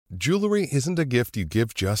Jewelry isn't a gift you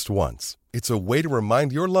give just once. It's a way to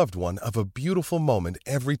remind your loved one of a beautiful moment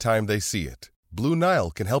every time they see it. Blue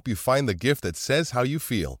Nile can help you find the gift that says how you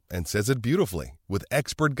feel and says it beautifully, with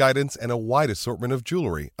expert guidance and a wide assortment of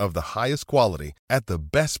jewelry of the highest quality at the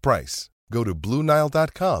best price. Go to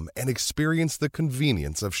BlueNile.com and experience the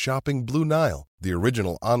convenience of shopping Blue Nile, the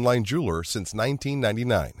original online jeweler since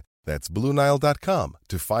 1999. That's BlueNile.com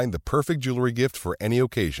to find the perfect jewelry gift for any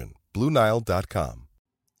occasion. BlueNile.com.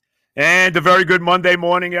 And a very good Monday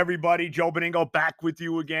morning, everybody. Joe Benigno back with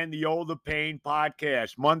you again, the All the Pain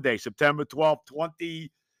podcast. Monday, September 12th,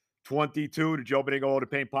 2022. The Joe Benigno All the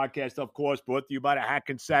Pain podcast, of course, brought to you by the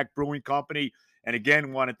Hackensack Brewing Company. And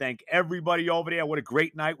again, want to thank everybody over there. What a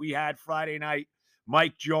great night we had Friday night.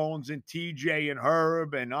 Mike Jones and TJ and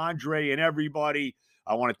Herb and Andre and everybody.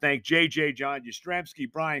 I want to thank JJ, John Yastrzemski,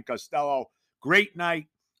 Brian Costello. Great night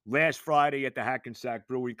last Friday at the Hackensack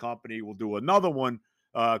Brewing Company. We'll do another one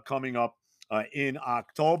coming up in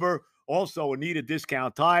October. Also, Anita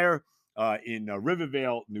Discount Tire in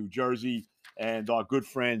Rivervale, New Jersey, and our good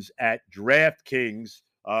friends at DraftKings.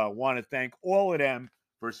 Want to thank all of them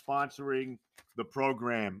for sponsoring the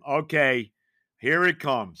program. Okay, here it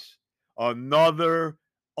comes. Another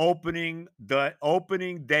opening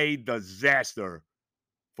day disaster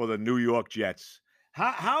for the New York Jets.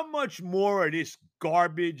 How much more of this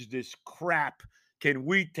garbage, this crap, can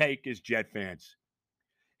we take as Jet fans?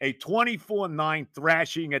 A 24-9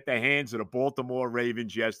 thrashing at the hands of the Baltimore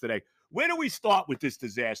Ravens yesterday. Where do we start with this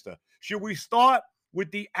disaster? Should we start with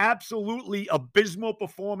the absolutely abysmal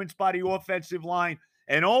performance by the offensive line?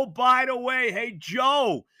 And oh, by the way, hey,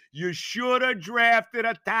 Joe, you should have drafted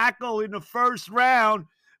a tackle in the first round.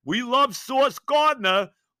 We love Sauce Gardner.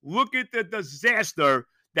 Look at the disaster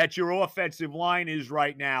that your offensive line is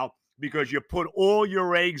right now because you put all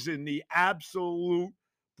your eggs in the absolute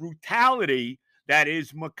brutality that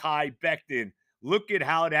is Mekhi Becton. Look at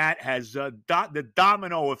how that has the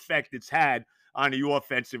domino effect it's had on the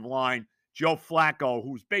offensive line. Joe Flacco,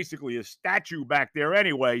 who's basically a statue back there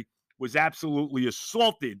anyway, was absolutely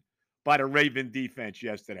assaulted by the Raven defense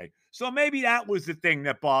yesterday. So maybe that was the thing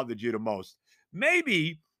that bothered you the most.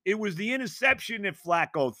 Maybe it was the interception that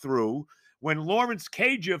Flacco threw when Lawrence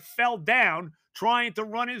Cager fell down trying to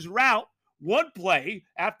run his route one play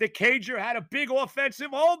after Cager had a big offensive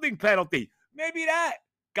holding penalty. Maybe that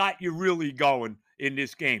got you really going in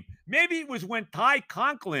this game. Maybe it was when Ty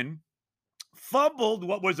Conklin fumbled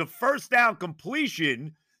what was a first down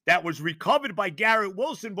completion that was recovered by Garrett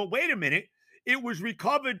Wilson. But wait a minute, it was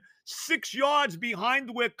recovered 6 yards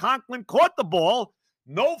behind where Conklin caught the ball.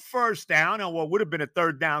 No first down on what would have been a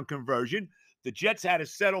third down conversion. The Jets had to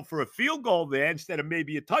settle for a field goal there instead of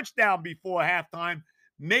maybe a touchdown before halftime.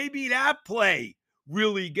 Maybe that play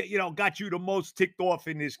really got you the most ticked off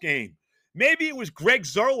in this game. Maybe it was Greg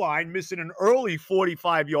Zuerlein missing an early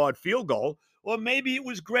 45-yard field goal, or maybe it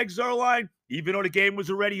was Greg Zuerlein, even though the game was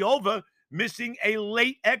already over, missing a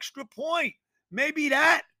late extra point. Maybe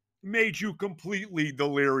that made you completely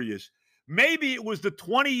delirious. Maybe it was the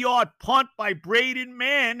 20-yard punt by Braden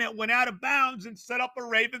Mann that went out of bounds and set up a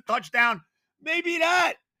Raven touchdown. Maybe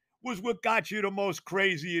that was what got you the most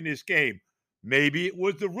crazy in this game. Maybe it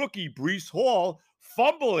was the rookie, Breece Hall,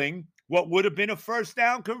 fumbling what would have been a first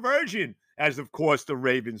down conversion, as, of course, the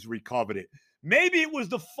Ravens recovered it. Maybe it was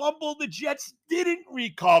the fumble the Jets didn't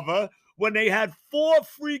recover when they had 4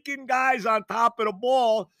 freaking guys on top of the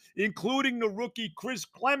ball, including the rookie Chris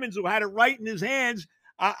Clemens, who had it right in his hands.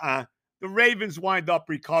 The Ravens wind up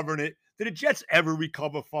recovering it. Did the Jets ever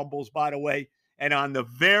recover fumbles, by the way? And on the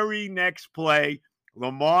very next play,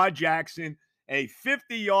 Lamar Jackson, a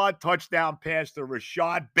 50-yard touchdown pass to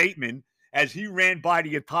Rashad Bateman, as he ran by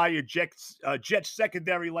the entire Jets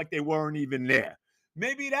secondary like they weren't even there.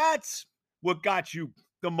 Maybe that's what got you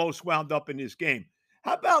the most wound up in this game.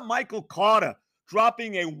 How about Michael Carter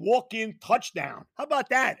dropping a walk-in touchdown? How about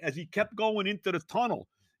that as he kept going into the tunnel?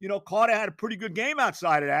 Carter had a pretty good game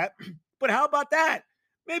outside of that. But how about that?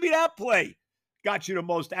 Maybe that play got you the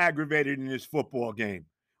most aggravated in this football game.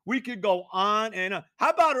 We could go on and on.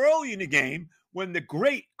 How about early in the game when the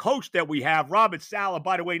great coach that we have, Robert Saleh,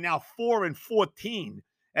 by the way, now 4-14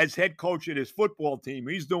 as head coach of this football team.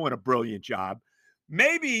 He's doing a brilliant job.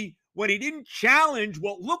 Maybe when he didn't challenge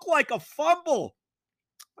what looked like a fumble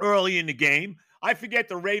early in the game, I forget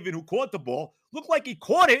the Raven who caught the ball, looked like he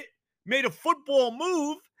caught it, made a football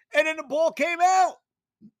move, and then the ball came out.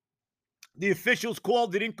 The officials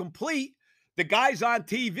called it incomplete. The guys on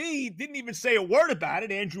TV didn't even say a word about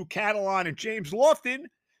it, Andrew Catalon and James Lofton.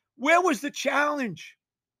 Where was the challenge?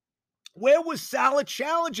 Where was Saleh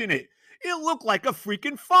challenging it? It looked like a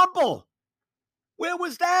freaking fumble. Where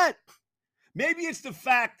was that? Maybe it's the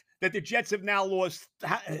fact that the Jets have now lost,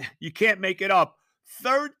 you can't make it up,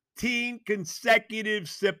 13 consecutive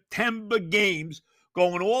September games,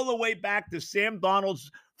 going all the way back to Sam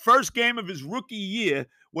Darnold's first game of his rookie year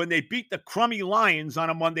when they beat the crummy Lions on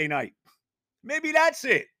a Monday night. Maybe that's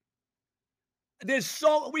it.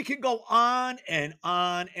 We can go on and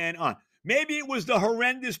on and on. Maybe it was the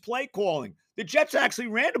horrendous play calling. The Jets actually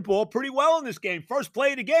ran the ball pretty well in this game. First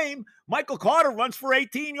play of the game, Michael Carter runs for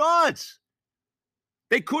 18 yards.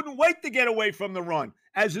 They couldn't wait to get away from the run,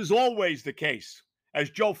 as is always the case. As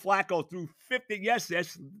Joe Flacco threw 50, yes,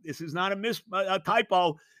 this is not a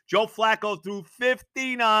typo. Joe Flacco threw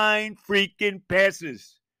 59 freaking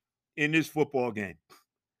passes in this football game.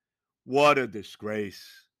 What a disgrace.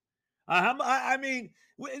 I mean,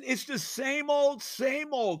 it's the same old,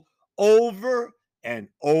 over and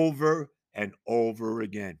over and over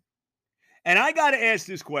again. And I got to ask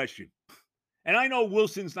this question. And I know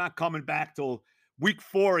Wilson's not coming back till week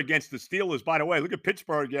 4 against the Steelers. By the way, look at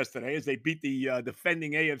Pittsburgh yesterday as they beat the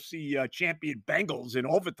defending AFC champion Bengals in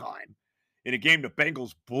overtime in a game the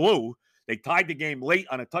Bengals blew. They tied the game late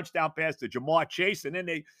on a touchdown pass to Jamar Chase. And then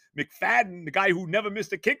McFadden, the guy who never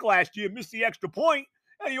missed a kick last year, missed the extra point.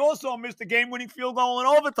 And he also missed the game-winning field goal in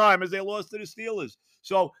overtime as they lost to the Steelers.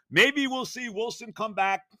 So maybe we'll see Wilson come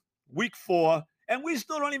back week 4, and we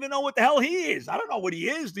still don't even know what the hell he is. I don't know what he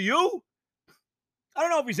is. Do you? I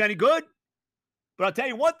don't know if he's any good. But I'll tell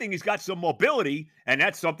you one thing, he's got some mobility, and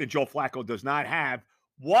that's something Joe Flacco does not have.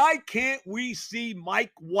 Why can't we see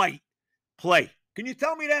Mike White play? Can you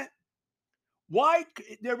tell me that? Why?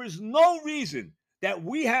 There is no reason that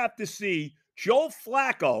we have to see Joe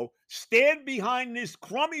Flacco stand behind this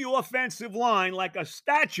crummy offensive line like a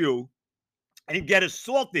statue and get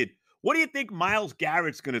assaulted. What do you think Myles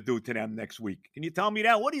Garrett's going to do to them next week? Can you tell me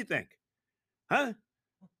that? What do you think? Huh?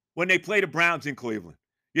 When they play the Browns in Cleveland.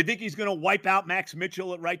 You think he's going to wipe out Max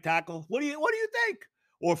Mitchell at right tackle? What do you think?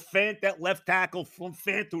 Or Fant, that left tackle from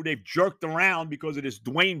Fant, who they've jerked around because of this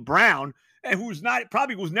Dwayne Brown, and who's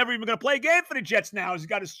never even going to play a game for the Jets now. He's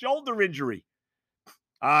got a shoulder injury.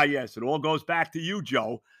 Ah, yes, it all goes back to you,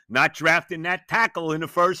 Joe, not drafting that tackle in the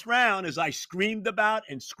first round, as I screamed about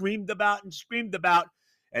and screamed about and screamed about,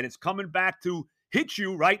 and it's coming back to hit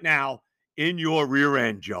you right now in your rear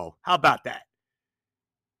end, Joe. How about that?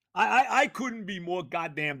 I couldn't be more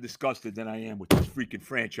goddamn disgusted than I am with this freaking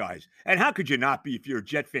franchise. And how could you not be if you're a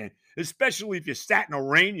Jet fan, especially if you sat in the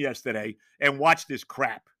rain yesterday and watched this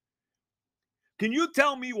crap? Can you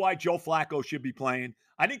tell me why Joe Flacco should be playing?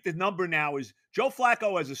 I think the number now is Joe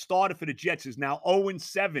Flacco as a starter for the Jets is now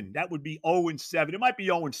 0-7. That would be 0-7. It might be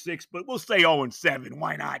 0-6, but we'll say 0-7.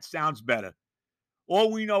 Why not? Sounds better.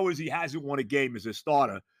 All we know is he hasn't won a game as a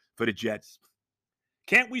starter for the Jets.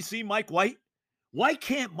 Can't we see Mike White? Why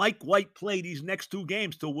can't Mike White play these next 2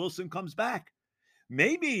 games till Wilson comes back?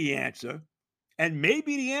 Maybe the answer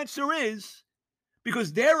is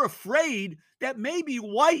because they're afraid that maybe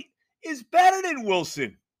White is better than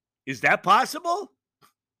Wilson. Is that possible?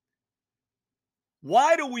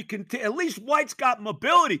 Why do we continue? At least White's got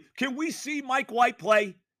mobility. Can we see Mike White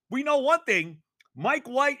play? We know one thing. Mike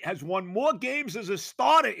White has won more games as a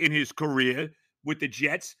starter in his career with the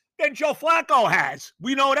Jets than Joe Flacco has.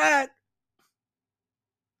 We know that.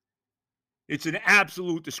 It's an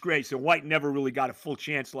absolute disgrace, and White never really got a full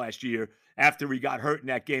chance last year after he got hurt in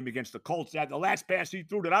that game against the Colts. The last pass he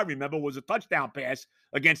threw that I remember was a touchdown pass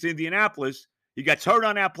against Indianapolis. He gets hurt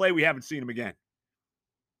on that play. We haven't seen him again.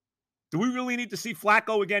 Do we really need to see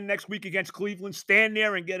Flacco again next week against Cleveland, stand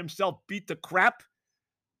there and get himself beat to crap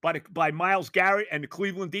by Myles Garrett and the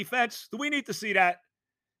Cleveland defense? Do we need to see that?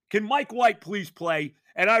 Can Mike White please play?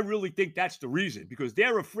 And I really think that's the reason, because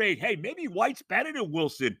they're afraid, hey, maybe White's better than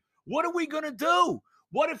Wilson. What are we going to do?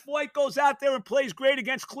 What if White goes out there and plays great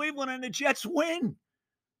against Cleveland and the Jets win?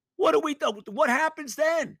 What do we do? What happens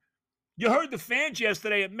then? You heard the fans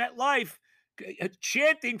yesterday at MetLife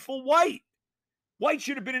chanting for White. White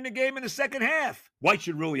should have been in the game in the second half. White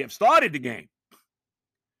should really have started the game.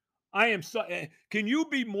 I am so. Can you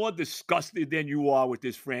be more disgusted than you are with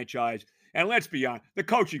this franchise? And let's be honest, the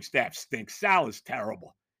coaching staff stinks. Sal is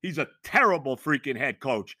terrible. He's a terrible freaking head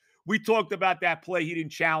coach. We talked about that play he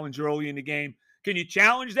didn't challenge early in the game. Can you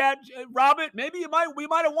challenge that, Robert? Maybe we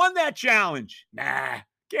might have won that challenge. Nah,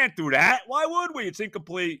 can't do that. Why would we? It's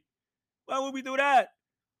incomplete. Why would we do that?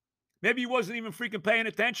 Maybe he wasn't even freaking paying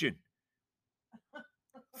attention.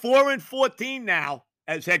 4-14 now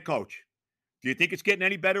as head coach. Do you think it's getting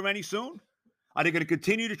any better any soon? Are they going to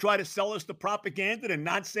continue to try to sell us the propaganda, the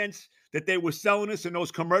nonsense that they were selling us in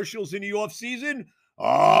those commercials in the offseason?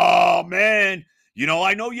 Oh, man. You know,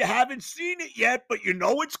 I know you haven't seen it yet, but you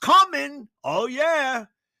know it's coming. Oh, yeah.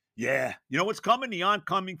 Yeah. You know what's coming? The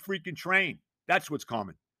oncoming freaking train. That's what's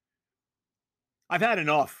coming. I've had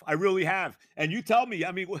enough. I really have. And you tell me,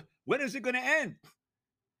 I mean, when is it going to end?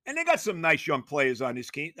 And they got some nice young players on this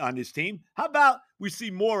team. How about we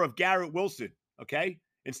see more of Garrett Wilson, okay?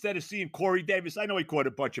 Instead of seeing Corey Davis. I know he caught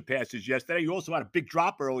a bunch of passes yesterday. He also had a big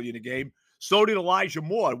drop early in the game. So did Elijah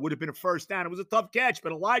Moore. It would have been a first down. It was a tough catch.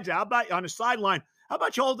 But Elijah, how about on the sideline? How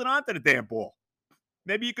about you holding on to the damn ball?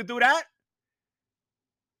 Maybe you could do that?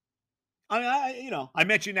 I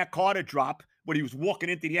mentioned that Carter drop when he was walking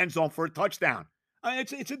into the end zone for a touchdown.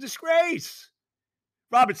 It's a disgrace.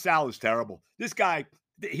 Robert Saleh is terrible. This guy,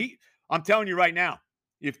 I'm telling you right now,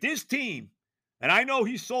 if this team, and I know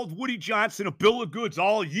he sold Woody Johnson a bill of goods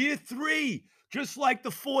all year 3, just like the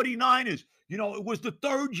 49ers. You know, it was the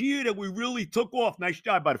 3rd year that we really took off. Nice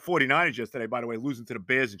job by the 49ers yesterday, by the way, losing to the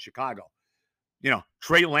Bears in Chicago. You know,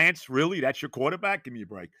 Trey Lance, really? That's your quarterback? Give me a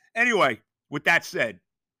break. Anyway, with that said,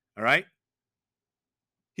 all right,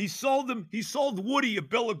 he sold Woody a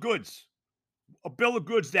bill of goods. A bill of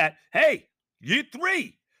goods that, hey, year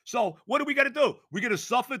 3. So what do we got to do? We're going to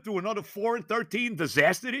suffer through another 4-13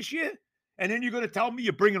 disaster this year? And then you're going to tell me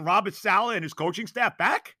you're bringing Robert Saleh and his coaching staff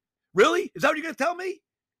back? Really? Is that what you're going to tell me?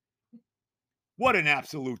 What an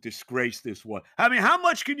absolute disgrace this was. I mean, how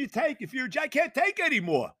much can you take if you're a Jet? I can't take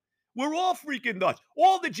anymore. We're all freaking nuts.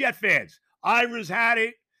 All the Jet fans. Ira's had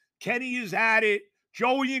it. Kenny has had it.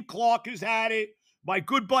 Joey and Clark has had it. My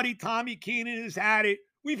good buddy Tommy Keenan has had it.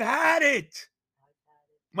 We've had it.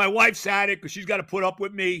 My wife's had it because she's got to put up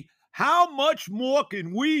with me. How much more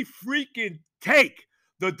can we freaking take?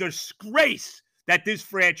 The disgrace that this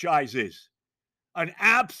franchise is. An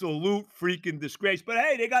absolute freaking disgrace. But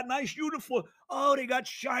hey, they got nice uniforms. Oh, they got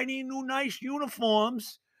shiny new nice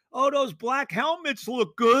uniforms. Oh, those black helmets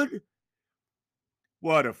look good.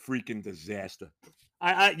 What a freaking disaster.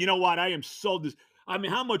 You know what? I am so I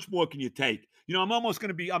mean, how much more can you take? You know, I'm going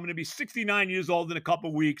to be 69 years old in a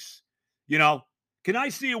couple weeks. You know, can I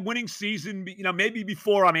see a winning season, you know, maybe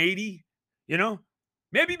before I'm 80, you know?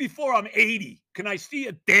 Maybe before I'm 80, can I see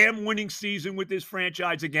a damn winning season with this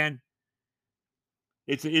franchise again?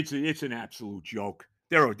 It's an absolute joke.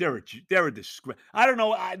 They're a disgrace. I don't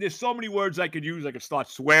know. There's so many words I could use. I could start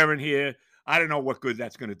swearing here. I don't know what good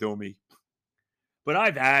that's going to do me. But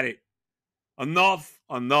I've had it. Enough.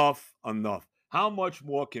 How much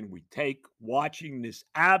more can we take watching this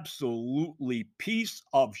absolutely piece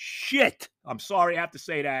of shit? I'm sorry I have to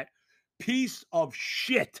say that. Piece of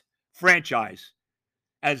shit franchise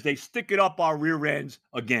as they stick it up our rear ends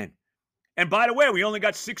again. And by the way, we only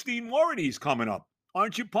got 16 more of these coming up.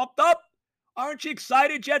 Aren't you pumped up? Aren't you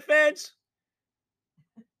excited, Jet fans?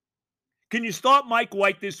 Can you start Mike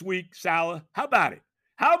White this week, Saleh? How about it?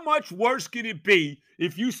 How much worse can it be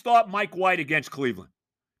if you start Mike White against Cleveland?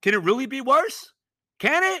 Can it really be worse?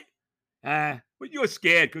 Can it? But you're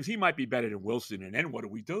scared because he might be better than Wilson. And then what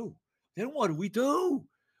do?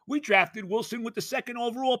 We drafted Wilson with the 2nd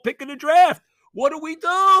overall pick in the draft. What do we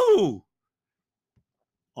do?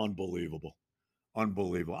 Unbelievable. I'm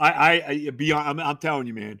telling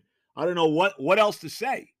you, man. I don't know what else to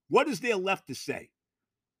say. What is there left to say?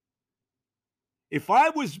 If I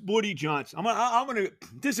was Woody Johnson,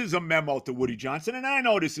 this is a memo to Woody Johnson, and I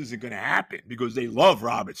know this isn't going to happen because they love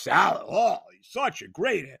Robert Saleh. Oh, he's such a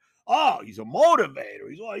great, he's a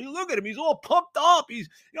motivator. You look at him, he's all pumped up. He's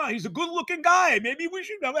a good-looking guy. Maybe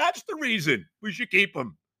that's the reason we should keep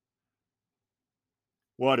him.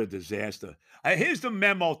 What a disaster. Here's the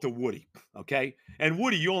memo to Woody, okay? And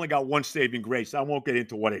Woody, you only got one saving grace. I won't get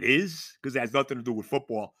into what it is because it has nothing to do with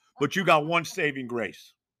football, but you got one saving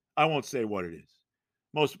grace. I won't say what it is.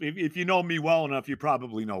 If you know me well enough, you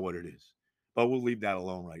probably know what it is. But we'll leave that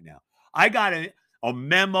alone right now. I got a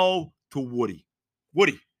memo to Woody.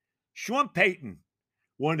 Woody, Sean Payton,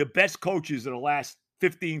 one of the best coaches of the last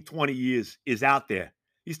 15, 20 years, is out there.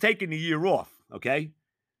 He's taking the year off, okay,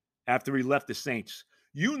 after he left the Saints.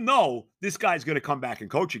 You know this guy's going to come back and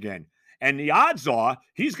coach again. And the odds are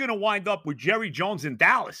he's going to wind up with Jerry Jones in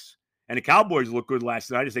Dallas. And the Cowboys looked good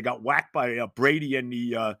last night as they got whacked by Brady and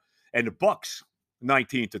the Bucs.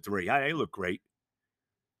 19-3. They look great.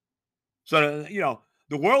 So,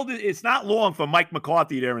 the world, it's not long for Mike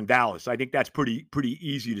McCarthy there in Dallas. I think that's pretty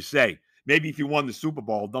easy to say. Maybe if you won the Super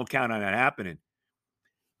Bowl, don't count on that happening.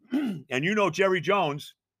 And Jerry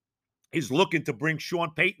Jones is looking to bring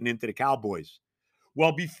Sean Payton into the Cowboys.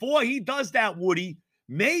 Well, before he does that, Woody,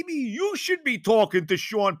 maybe you should be talking to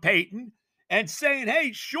Sean Payton and saying,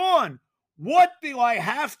 hey, Sean, what do I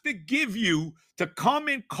have to give you to come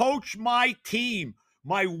and coach my team,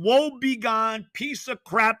 my woe-begone piece of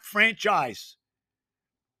crap franchise?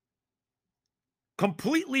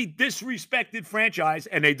 completely disrespected franchise,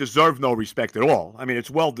 and they deserve no respect at all. I mean,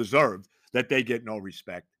 it's well deserved that they get no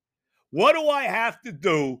respect. What do I have to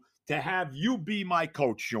do to have you be my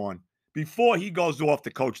coach, Sean, before he goes off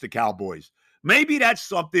to coach the Cowboys? Maybe that's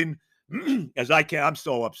something, I'm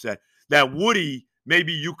so upset, that Woody,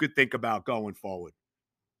 maybe you could think about going forward.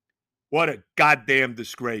 What a goddamn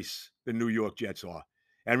disgrace the New York Jets are.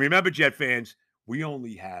 And remember, Jet fans, we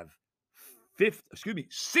only have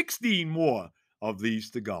 16 more of these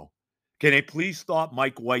to go. Can they please start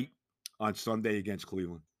Mike White on Sunday against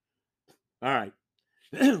Cleveland? All right.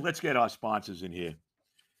 Let's get our sponsors in here.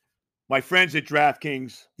 My friends at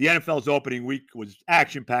DraftKings, the NFL's opening week was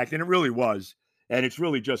action-packed, and it really was. And it's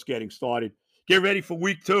really just getting started. Get ready for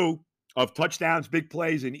week 2 of touchdowns, big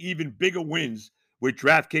plays, and even bigger wins with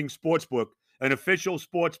DraftKings Sportsbook, an official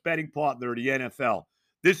sports betting partner of the NFL.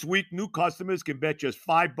 This week, new customers can bet just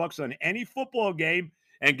 $5 on any football game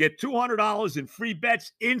and get $200 in free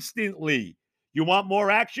bets instantly. You want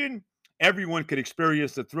more action? Everyone can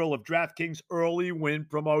experience the thrill of DraftKings early win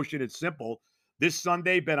promotion. It's simple. This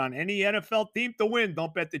Sunday, bet on any NFL team to win.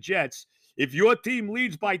 Don't bet the Jets. If your team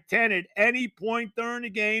leads by 10 at any point during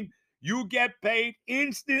the game, you get paid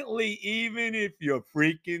instantly, even if your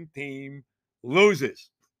freaking team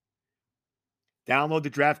loses. Download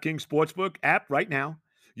the DraftKings Sportsbook app right now.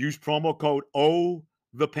 Use promo code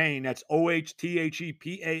OTHEPAIN. That's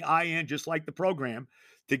OHTHEPAIN, just like the program,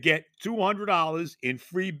 to get $200 in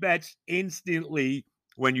free bets instantly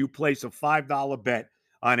when you place a $5 bet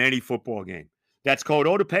on any football game. That's code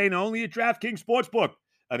OTHEPAIN only at DraftKings Sportsbook,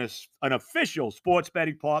 an official sports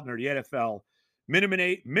betting partner of the NFL.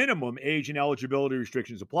 Minimum age and eligibility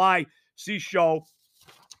restrictions apply. See show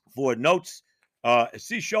notes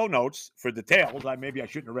for details. Maybe I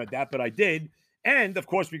shouldn't have read that, but I did. And, of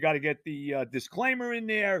course, we got to get the disclaimer in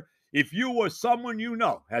there. If you or someone you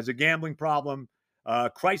know has a gambling problem,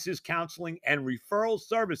 crisis counseling and referral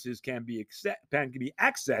services can be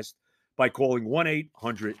accessed by calling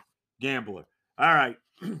 1-800-GAMBLER. All right.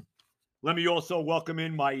 Let me also welcome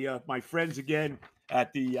in my friends again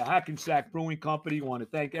at the Hackensack Brewing Company. I want to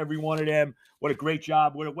thank every one of them. What a great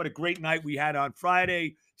job. What a great night we had on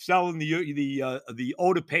Friday, selling the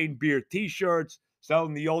Oda Pain beer T-shirts,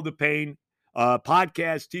 selling the Oda Pain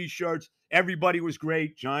podcast T-shirts. Everybody was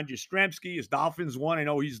great. John Jastrzemski, his Dolphins won. I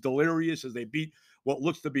know he's delirious as they beat what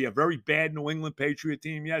looks to be a very bad New England Patriot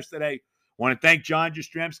team yesterday. I want to thank John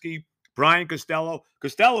Jastrzemski, Brian Costello.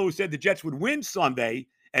 Costello, who said the Jets would win Sunday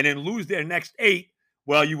and then lose their next 8.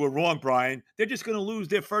 Well, you were wrong, Brian. They're just going to lose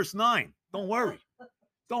their first 9. Don't worry.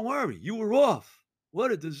 Don't worry. You were off.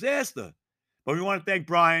 What a disaster. But we want to thank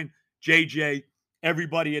Brian, JJ,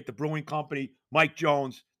 everybody at the Brewing Company, Mike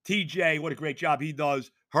Jones, TJ, what a great job he does.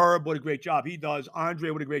 Herb, what a great job he does. Andre,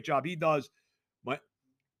 what a great job he does.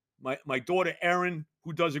 My daughter, Erin,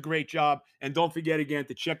 who does a great job. And don't forget again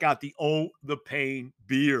to check out the The Pain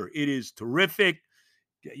beer. It is terrific.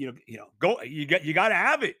 Go. You got to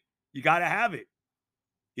have it. You got to have it.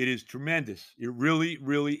 It is tremendous. It really,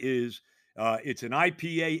 really is. It's an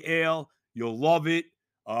IPA ale. You'll love it.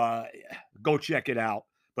 Go check it out.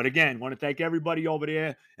 But again, want to thank everybody over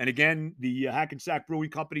there. And again, the Hackensack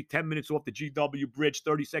Brewing Company, 10 minutes off the GW Bridge,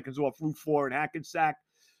 30 seconds off Route 4 in Hackensack.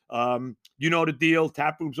 You know the deal.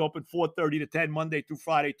 Tap room's open 4:30 to 10 Monday through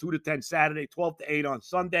Friday, 2 to 10 Saturday, 12 to 8 on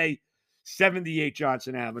Sunday, 78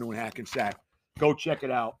 Johnson Avenue in Hackensack. Go check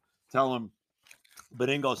it out. Tell them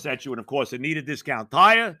Benigno sent you. And, of course, Anita Discount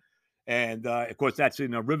Tire. And, of course, that's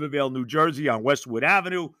in Rivervale, New Jersey on Westwood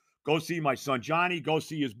Avenue. Go see my son, Johnny. Go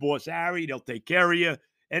see his boss, Harry. They'll take care of you.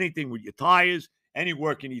 Anything with your tires, any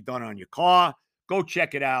work you need done on your car, go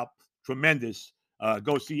check it out. Tremendous.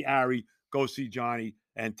 Go see Harry. Go see Johnny.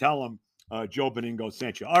 And tell them Joe Benigno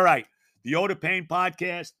sent you. All right. The Oda Pain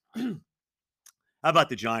podcast. How about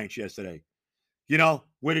the Giants yesterday? You know,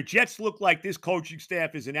 where the Jets look like this coaching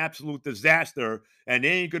staff is an absolute disaster and they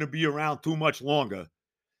ain't going to be around too much longer.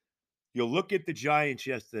 You look at the Giants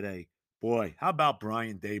yesterday. Boy, how about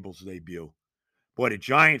Brian Daboll's debut? Boy, the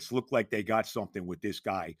Giants look like they got something with this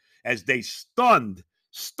guy as they stunned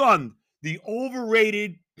the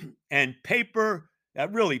overrated and paper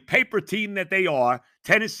team that they are,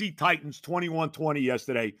 Tennessee Titans, 21-20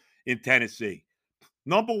 yesterday in Tennessee.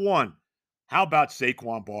 Number one, how about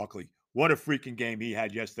Saquon Barkley? What a freaking game he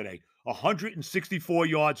had yesterday. 164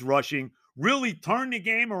 yards rushing, really turned the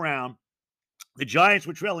game around. The Giants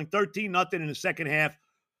were trailing 13-0 in the second half.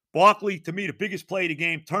 Barkley, to me, the biggest play of the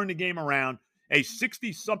game, turned the game around. A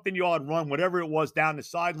 60-something yard run, whatever it was, down the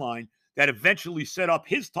sideline that eventually set up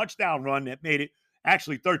his touchdown run that made it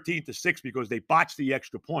actually 13-6 because they botched the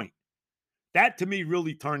extra point. That, to me,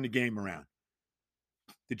 really turned the game around.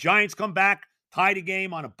 The Giants come back. tied the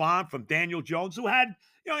game on a bomb from Daniel Jones, who had,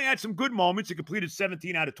 he had some good moments. He completed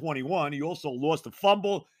 17 out of 21. He also lost a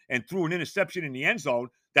fumble and threw an interception in the end zone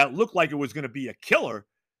that looked like it was going to be a killer,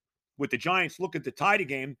 with the Giants looking to tie the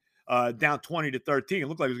game down 20-13. It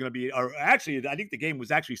looked like it was going to be, or actually, I think the game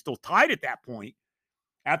was actually still tied at that point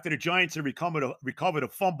after the Giants had recovered a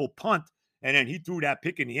fumble punt, and then he threw that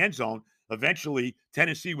pick in the end zone. Eventually,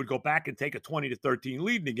 Tennessee would go back and take a 20-13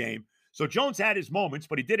 lead in the game. So Jones had his moments,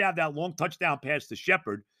 but he did have that long touchdown pass to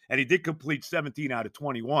Shepard, and he did complete 17 out of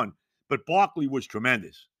 21. But Barkley was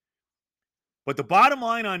tremendous. But the bottom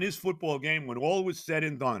line on this football game, when all was said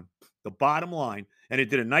and done, the bottom line, and it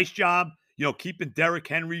did a nice job, keeping Derrick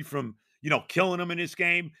Henry from, killing him in this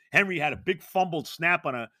game. Henry had a big fumbled snap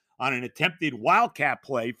on an attempted wildcat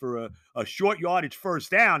play for a short yardage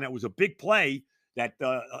first down. That was a big play that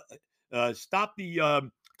stopped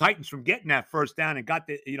the Titans from getting that first down and got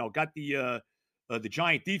the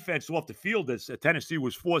Giant defense off the field as Tennessee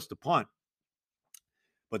was forced to punt.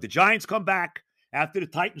 But the Giants come back after the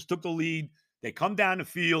Titans took the lead. They come down the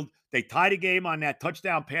field. They tie the game on that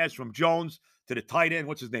touchdown pass from Jones to the tight end.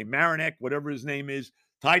 What's his name? Marinek, whatever his name is.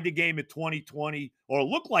 Tied the game at 2020, or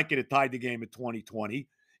looked like it had tied the game at 2020.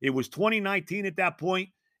 It was 2019 at that point.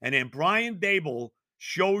 And then Brian Daboll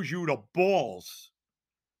shows you the balls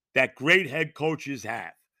that great head coaches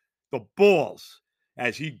have. The balls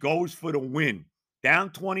as he goes for the win.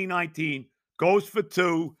 Down 2019, goes for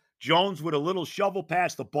two. Jones with a little shovel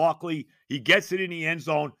pass to Barkley. He gets it in the end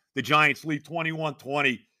zone. The Giants lead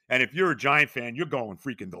 21-20. And if you're a Giant fan, you're going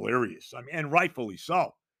freaking delirious. I mean, and rightfully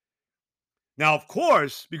so. Now, of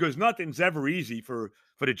course, because nothing's ever easy for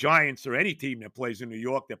the Giants or any team that plays in New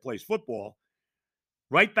York that plays football,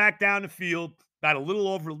 right back down the field, about a little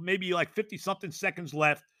over, maybe like 50-something seconds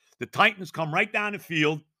left. The Titans come right down the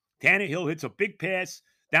field. Tannehill hits a big pass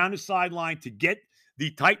down the sideline to get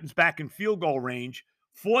the Titans back in field goal range.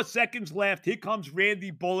 4 seconds left. Here comes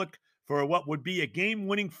Randy Bullock for what would be a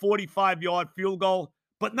game-winning 45-yard field goal.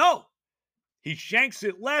 But no, he shanks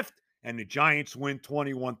it left, and the Giants win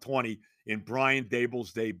 21-20 in Brian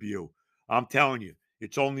Daboll's debut. I'm telling you,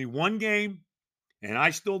 it's only one game, and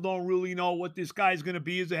I still don't really know what this guy's going to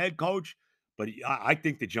be as a head coach, but I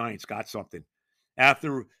think the Giants got something.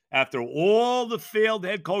 After all the failed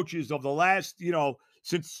head coaches of the last,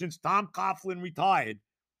 since Tom Coughlin retired,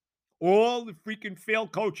 all the freaking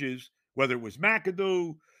failed coaches, whether it was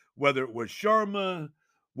McAdoo, whether it was Shermer,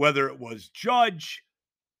 whether it was Judge,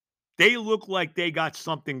 they look like they got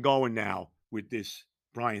something going now with this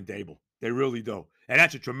Brian Daboll. They really do. And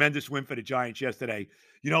that's a tremendous win for the Giants yesterday.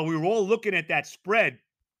 We were all looking at that spread,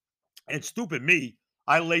 and stupid me,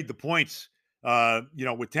 I laid the points,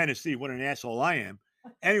 with Tennessee. What an asshole I am.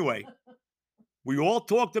 Anyway, we all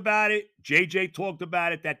talked about it. JJ talked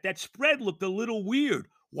about it, that spread looked a little weird.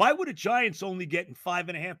 Why were the Giants only getting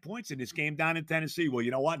 5.5 points in this game down in Tennessee? Well,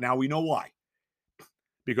 you know what? Now we know why.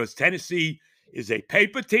 Because Tennessee is a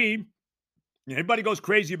paper team. Everybody goes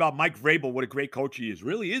crazy about Mike Vrabel, what a great coach he is.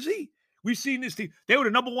 Really, is he? We've seen this team. They were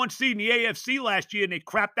the number one seed in the AFC last year, and they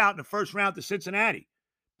crapped out in the first round to Cincinnati.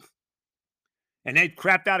 And they've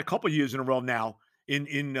crapped out a couple years in a row now in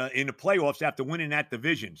the playoffs after winning that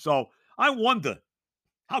division. So I wonder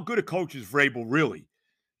how good a coach is Vrabel really,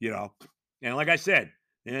 And like I said,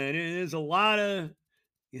 there's a lot of,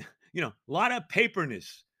 a lot of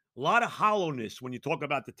paperness, a lot of hollowness when you talk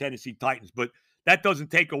about the Tennessee Titans. But that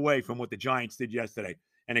doesn't take away from what the Giants did yesterday.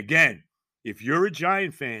 And again, if you're a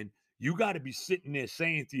Giant fan, you got to be sitting there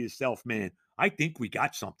saying to yourself, man, I think we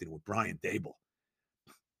got something with Brian Daboll.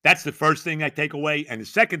 That's the first thing I take away. And the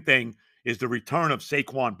second thing is the return of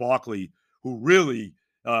Saquon Barkley, who really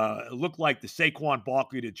looked like the Saquon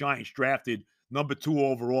Barkley the Giants drafted number 2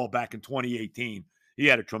 overall back in 2018. He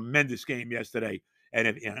had a tremendous game yesterday.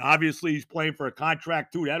 And obviously he's playing for a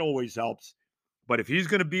contract too. That always helps. But if he's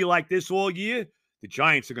going to be like this all year, the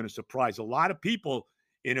Giants are going to surprise a lot of people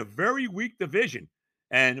in a very weak division.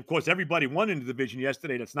 And, of course, everybody won in the division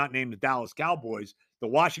yesterday that's not named the Dallas Cowboys, the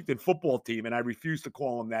Washington football team, and I refuse to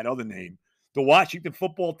call them that other name. The Washington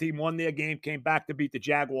football team won their game, came back to beat the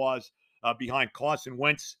Jaguars behind Carson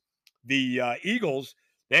Wentz. The Eagles,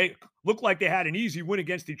 they looked like they had an easy win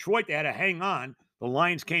against Detroit. They had to hang on. The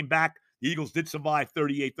Lions came back. The Eagles did survive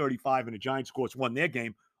 38-35, and the Giants, of course, won their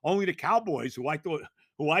game. Only the Cowboys, who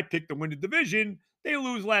I picked to win the division, they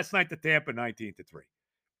lose last night to Tampa 19-3.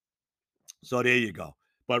 So there you go.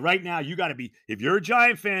 But right now, you got to be, if you're a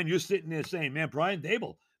Giant fan, you're sitting there saying, man, Brian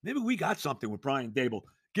Daboll, maybe we got something with Brian Daboll.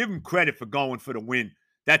 Give him credit for going for the win.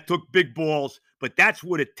 That took big balls, but that's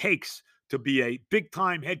what it takes to be a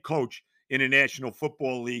big-time head coach in the National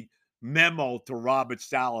Football League. memo to Robert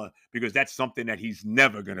Saleh because that's something that he's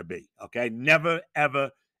never going to be. Okay. Never, ever,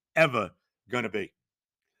 ever going to be.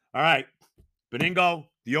 All right. Benigno,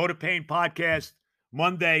 the Oda Payne podcast,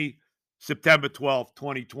 Monday, September 12th,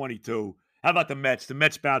 2022. How about the Mets? The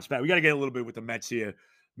Mets bounce back. We got to get a little bit with the Mets here.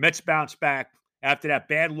 Mets bounce back after that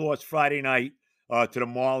bad loss Friday night to the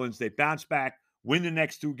Marlins. They bounce back, win the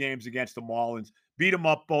next two games against the Marlins, beat them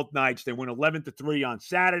up both nights. They win 11-3 on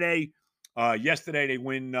Saturday. Yesterday, they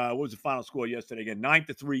win, what was the final score yesterday? Again,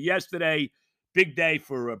 9-3 yesterday. Big day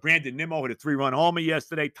for Brandon Nimmo, hit a 3-run homer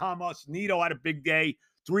yesterday. Thomas Nido had a big day.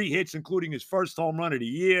 3 hits, including his first home run of the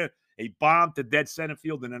year, a bomb to dead center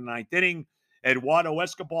field in the 9th inning. Eduardo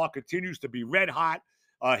Escobar continues to be red hot,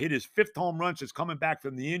 hit his 5th home run since coming back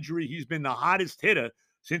from the injury. He's been the hottest hitter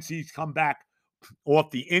since he's come back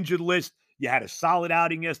off the injured list. You had a solid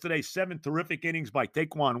outing yesterday, 7 terrific innings by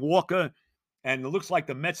Taquan Walker, and it looks like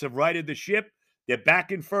the Mets have righted the ship. They're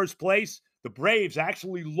back in first place. The Braves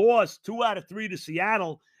actually lost 2 out of 3 to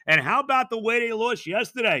Seattle, and how about the way they lost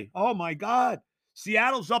yesterday? Oh, my God.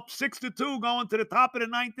 Seattle's up 6-2 going to the top of the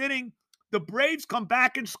 9th inning. The Braves come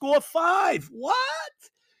back and score 5. What?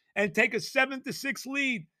 And take a 7-6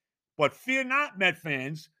 lead. But fear not, Met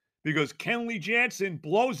fans, because Kenley Jansen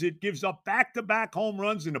blows it, gives up back-to-back home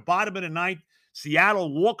runs in the bottom of the 9th.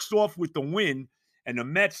 Seattle walks off with the win, and the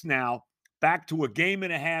Mets now back to a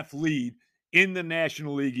 1.5 lead in the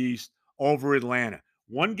National League East over Atlanta.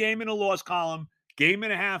 1 game in the loss column,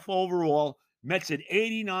 1.5 overall. Mets at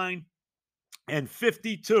 89 and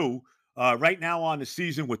 52 right now on the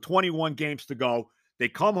season with 21 games to go. They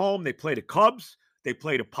come home, they play the Cubs, they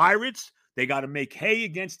play the Pirates. They got to make hay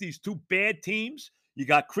against these 2 bad teams. You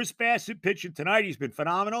got Chris Bassett pitching tonight. He's been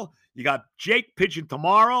phenomenal. You got Jake pitching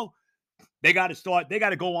tomorrow. They got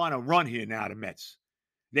to go on a run here now, the Mets.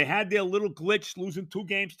 They had their little glitch, losing 2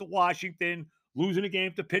 games to Washington, losing a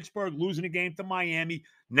game to Pittsburgh, losing a game to Miami.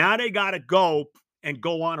 Now they got to go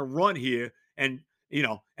on a run here and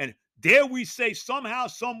dare we say somehow,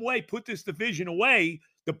 some way, put this division away.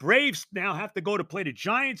 The Braves now have to go to play the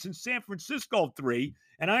Giants in San Francisco 3.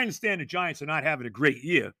 And I understand the Giants are not having a great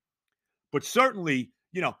year. But certainly,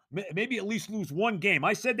 maybe at least lose 1 game.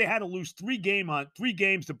 I said they had to lose 3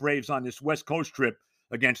 games, the Braves, on this West Coast trip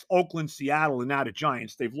against Oakland, Seattle, and now the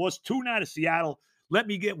Giants. They've lost 2 now to Seattle. Let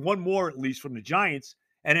me get 1 more at least from the Giants.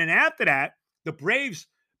 And then after that, the Braves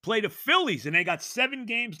play the Phillies, and they got 7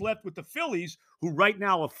 games left with the Phillies, who right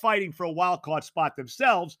now are fighting for a wild card spot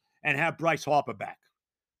themselves and have Bryce Harper back.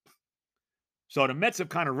 So the Mets have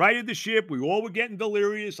kind of righted the ship. We all were getting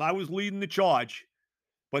delirious. I was leading the charge.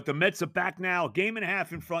 But the Mets are back now,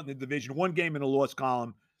 1.5 in front in the division, 1 game in the loss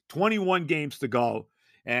column, 21 games to go.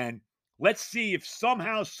 And let's see if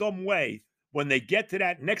somehow, some way, when they get to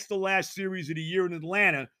that next to last series of the year in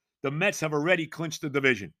Atlanta, the Mets have already clinched the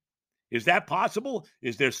division. Is that possible?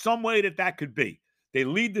 Is there some way that could be? They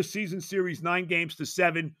lead the season series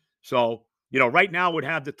 9-7. So, right now would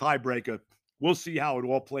have the tiebreaker. We'll see how it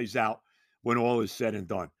all plays out when all is said and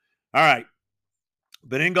done. All right.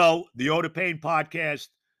 Benigno, the Oda Payne podcast.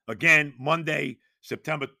 Again, Monday,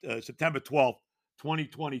 September 12th,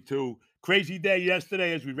 2022. Crazy day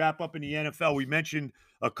yesterday as we wrap up in the NFL. We mentioned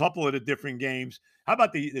a couple of the different games. How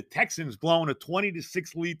about the Texans blowing a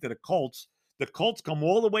 20-6 lead to the Colts? The Colts come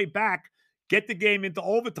all the way back, get the game into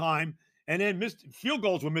overtime, and then field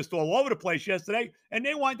goals were missed all over the place yesterday, and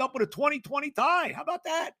they wind up with a 20-20 tie. How about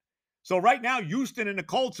that? So right now, Houston and the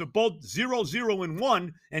Colts are both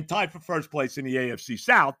 0-0-1 and tied for first place in the AFC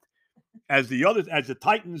South, as the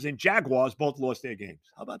Titans and Jaguars both lost their games.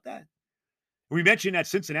 How about that? We mentioned that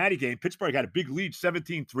Cincinnati game. Pittsburgh had a big lead,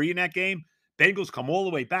 17-3 in that game. Bengals come all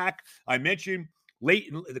the way back. I mentioned late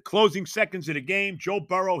in the closing seconds of the game, Joe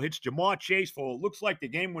Burrow hits Jamar Chase for what looks like the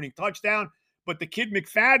game-winning touchdown. But the kid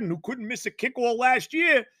McFadden, who couldn't miss a kick all last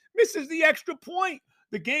year, misses the extra point.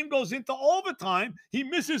 The game goes into overtime. He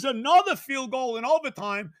misses another field goal in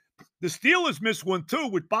overtime. The Steelers miss one too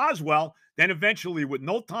with Boswell. Then eventually, with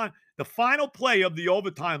no time, the final play of the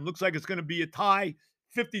overtime looks like it's going to be a tie.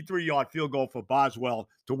 53-yard field goal for Boswell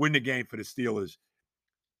to win the game for the Steelers.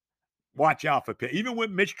 Watch out for Pitt. Even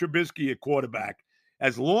with Mitch Trubisky at quarterback,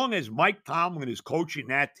 as long as Mike Tomlin is coaching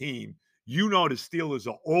that team, the Steelers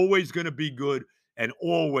are always going to be good and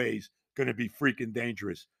always going to be freaking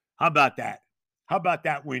dangerous. How about that? How about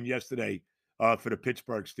that win yesterday for the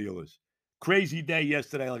Pittsburgh Steelers? Crazy day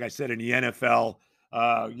yesterday, like I said, in the NFL.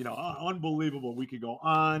 Unbelievable. We could go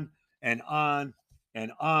on and on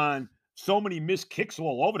and on. So many missed kicks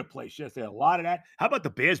all over the place yesterday. A lot of that. How about the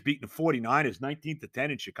Bears beating the 49ers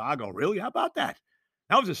 19-10 in Chicago? Really? How about that?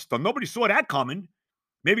 That was nobody saw that coming.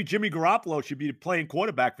 Maybe Jimmy Garoppolo should be playing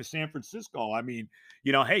quarterback for San Francisco. I mean,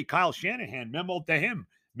 hey, Kyle Shanahan, memo to him.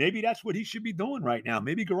 Maybe that's what he should be doing right now.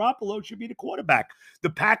 Maybe Garoppolo should be the quarterback. The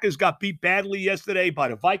Packers got beat badly yesterday by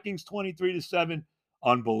the Vikings 23-7.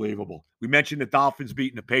 Unbelievable. We mentioned the Dolphins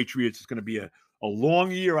beating the Patriots. It's going to be a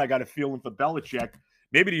long year, I got a feeling, for Belichick.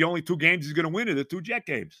 Maybe the only two games he's going to win are the two Jet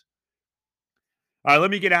games. All right,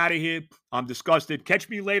 let me get out of here. I'm disgusted. Catch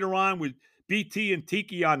me later on with BT and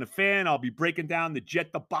Tiki on the Fan. I'll be breaking down the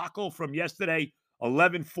Jet debacle from yesterday,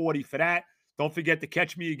 11:40 for that. Don't forget to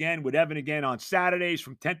catch me again with Evan again on Saturdays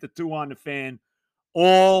from 10 to 2 on the Fan.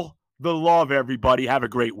 All the love, everybody. Have a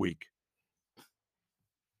great week.